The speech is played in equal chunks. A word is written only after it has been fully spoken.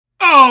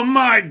Oh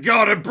my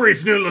god, a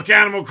brief new look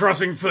Animal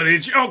Crossing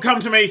footage. Oh, come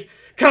to me.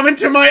 Come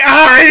into my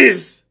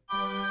eyes!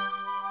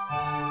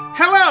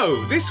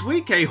 Hello! This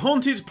week a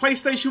haunted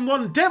PlayStation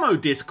 1 demo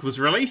disc was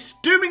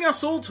released, dooming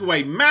us all to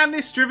a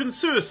madness-driven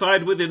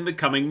suicide within the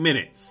coming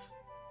minutes.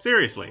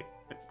 Seriously.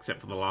 Except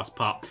for the last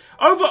part.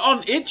 Over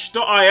on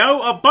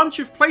itch.io, a bunch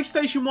of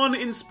PlayStation 1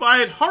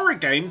 inspired horror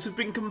games have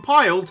been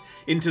compiled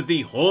into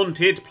the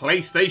Haunted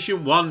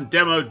PlayStation 1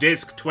 Demo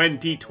Disc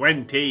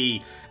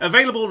 2020.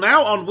 Available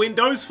now on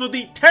Windows for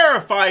the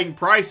terrifying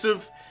price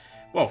of,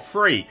 well,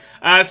 free.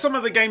 Some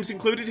of the games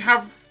included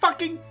have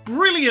fucking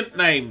brilliant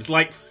names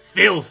like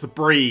Filth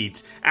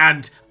Breed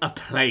and A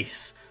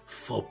Place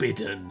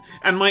Forbidden.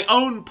 And my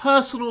own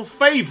personal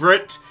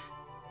favourite,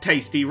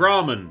 Tasty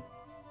Ramen.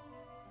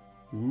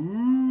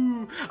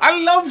 Ooh, I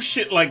love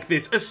shit like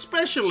this,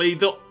 especially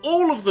that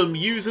all of them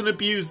use and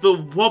abuse the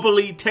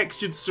wobbly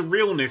textured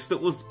surrealness that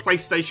was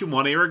PlayStation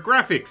 1 era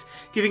graphics,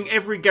 giving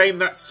every game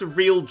that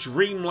surreal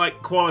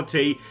dreamlike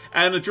quality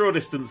and a draw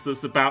distance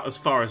that's about as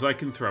far as I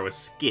can throw a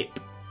skip.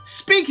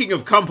 Speaking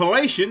of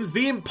compilations,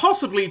 the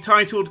impossibly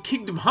titled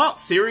Kingdom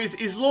Hearts series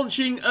is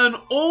launching an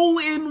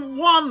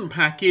all-in-one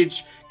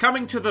package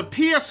coming to the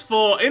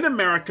PS4 in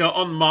America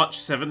on March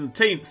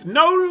 17th.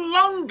 No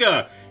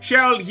longer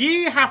shall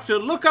ye have to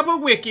look up a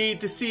wiki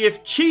to see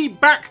if Chi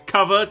back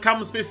cover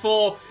comes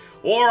before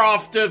or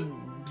after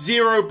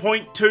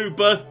 0.2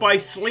 Birth by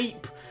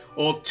Sleep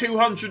or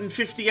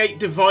 258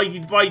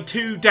 divided by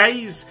 2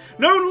 days.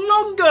 No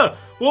longer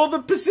will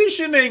the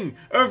positioning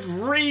of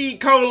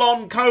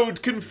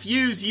code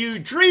confuse you.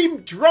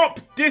 Dream Drop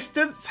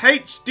Distance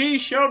HD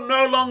shall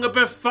no longer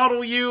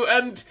befuddle you,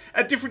 and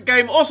a different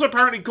game, also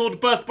apparently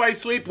called Birth by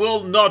Sleep,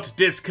 will not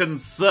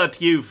disconcert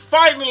you.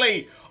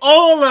 Finally,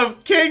 all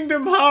of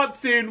Kingdom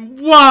Hearts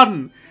in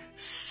one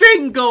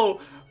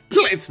single...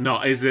 It's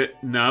not, is it?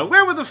 No.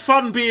 Where would the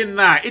fun be in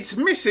that? It's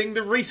missing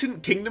the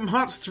recent Kingdom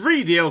Hearts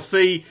 3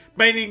 DLC,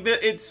 meaning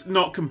that it's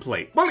not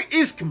complete. Well, it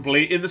is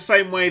complete in the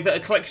same way that a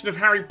collection of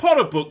Harry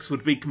Potter books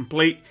would be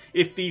complete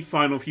if the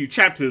final few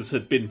chapters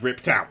had been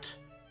ripped out.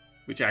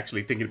 Which,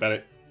 actually, thinking about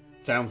it,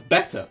 sounds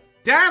better.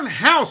 Dan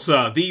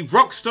Houser, the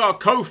Rockstar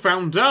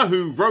co-founder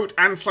who wrote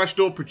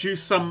and/or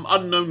produced some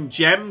unknown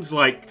gems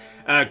like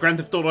Grand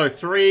Theft Auto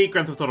 3,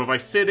 Grand Theft Auto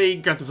Vice City,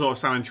 Grand Theft Auto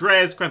San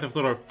Andreas, Grand Theft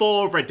Auto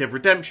 4, Red Dead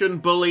Redemption,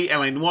 Bully,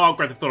 LA Noire,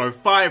 Grand Theft Auto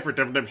 5, Red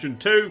Dead Redemption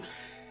 2,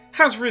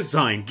 has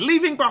resigned,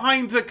 leaving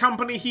behind the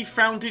company he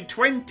founded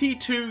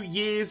 22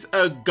 years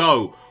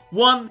ago.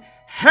 One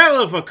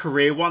hell of a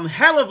career, one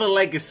hell of a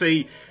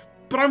legacy,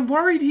 but I'm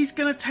worried he's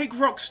going to take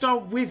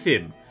Rockstar with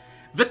him.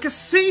 The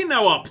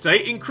casino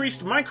update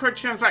increased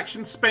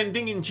microtransaction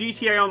spending in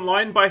GTA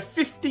Online by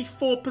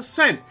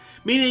 54%,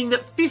 meaning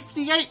that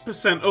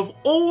 58% of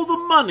all the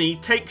money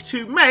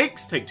Take-Two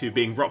makes, Take-Two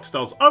being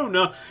Rockstar's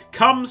owner,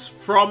 comes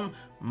from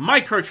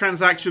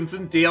microtransactions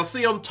and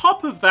DLC. On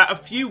top of that, a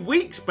few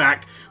weeks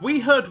back,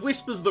 we heard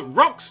whispers that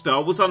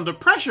Rockstar was under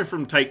pressure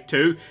from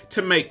Take-Two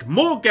to make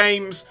more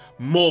games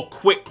more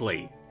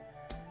quickly.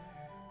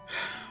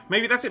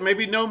 Maybe that's it.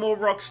 Maybe no more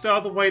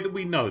Rockstar the way that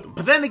we know them.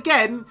 But then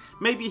again,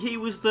 maybe he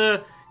was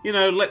the, you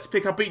know, let's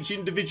pick up each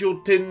individual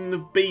tin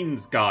of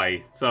beans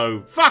guy.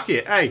 So, fuck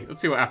it. Hey,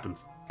 let's see what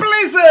happens.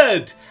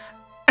 Blizzard!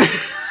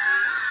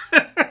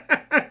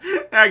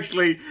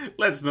 Actually,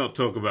 let's not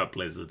talk about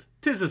Blizzard.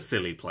 'Tis a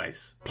silly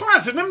place.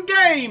 Platinum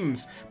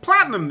Games!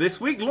 Platinum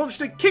this week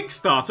launched a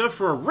Kickstarter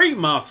for a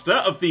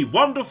remaster of the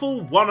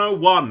wonderful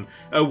 101,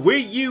 a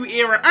Wii U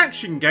era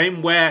action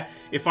game where,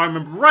 if I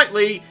remember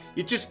rightly,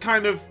 you just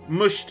kind of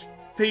mushed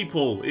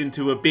people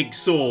into a big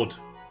sword.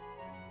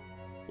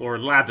 Or a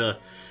ladder.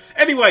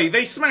 Anyway,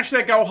 they smash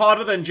their goal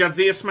harder than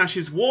Jadzia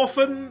smashes Worf,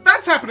 and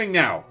that's happening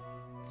now.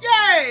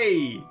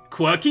 Yay!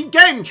 Quirky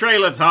game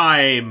trailer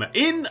time!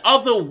 In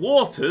Other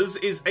Waters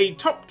is a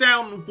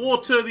top-down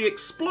Water the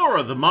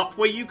Explorer them-up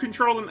where you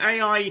control an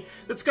AI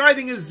that's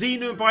guiding a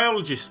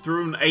xenobiologist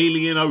through an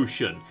alien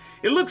ocean.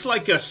 It looks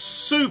like a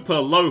super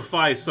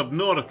lo-fi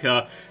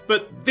Subnautica,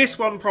 but this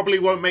one probably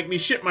won't make me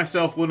shit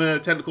myself when a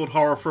tentacled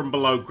horror from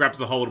below grabs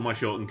a hold of my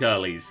short and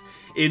curlies.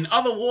 In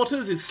Other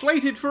Waters is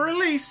slated for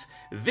release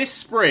this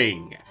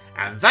spring,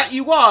 and that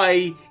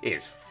UI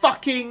is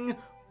fucking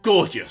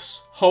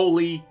gorgeous.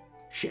 Holy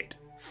shit.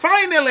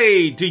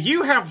 Finally, do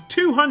you have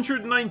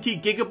 290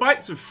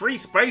 gigabytes of free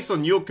space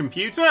on your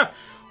computer?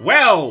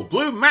 Well,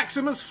 Blue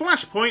Maximus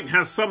Flashpoint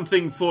has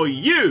something for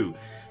you.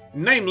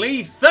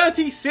 Namely,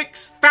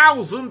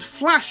 36,000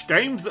 Flash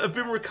games that have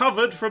been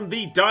recovered from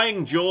the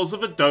dying jaws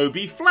of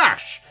Adobe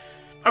Flash.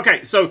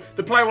 Okay, so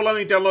the player will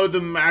only download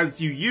them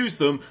as you use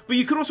them, but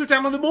you can also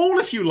download them all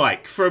if you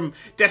like, from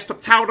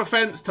Desktop Tower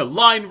Defense to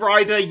Line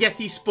Rider,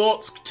 Yeti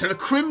Sports, to the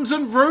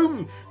Crimson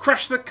Room,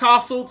 Crush the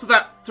Castle, to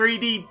that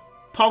 3D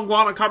Pong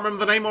one I can't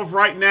remember the name of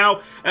right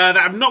now, that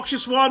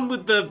obnoxious one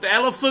with the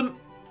elephant,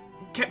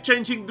 kept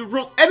changing the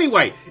rules.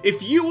 Anyway,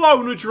 if you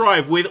own a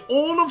drive with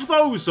all of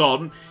those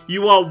on,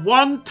 you are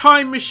one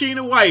time machine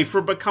away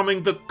from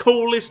becoming the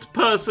coolest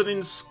person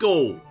in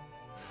school.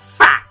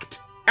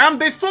 Fact! And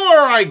before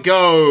I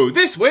go,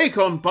 this week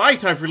on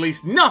Byte I've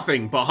released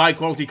nothing but high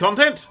quality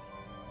content.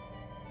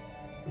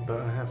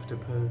 But I have to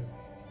poo.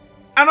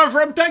 And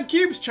over on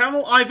Nerd3's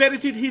channel, I've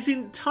edited his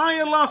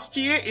entire last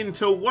year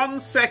into 1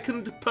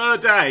 second per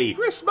day.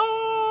 Christmas!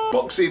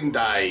 Boxing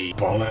Day.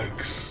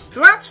 Bollocks. So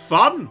that's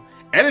fun.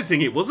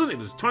 Editing it wasn't. It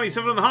was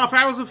 27.5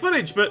 hours of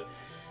footage, but...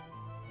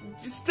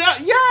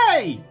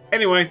 yay!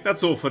 Anyway,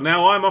 that's all for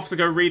now. I'm off to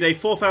go read a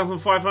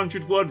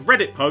 4,500 word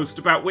Reddit post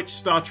about which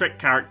Star Trek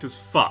characters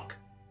fuck.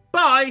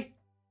 Bye!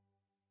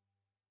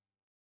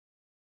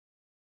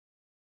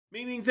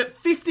 Meaning that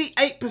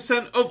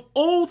 58% of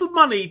all the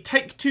money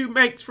Take-Two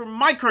makes from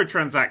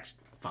microtransactions...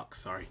 Fuck,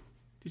 sorry.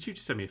 Did you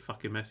just send me a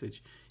fucking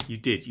message? You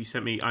did. You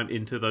sent me, I'm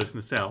into those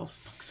nacelles.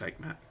 Fuck's sake,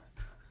 Matt.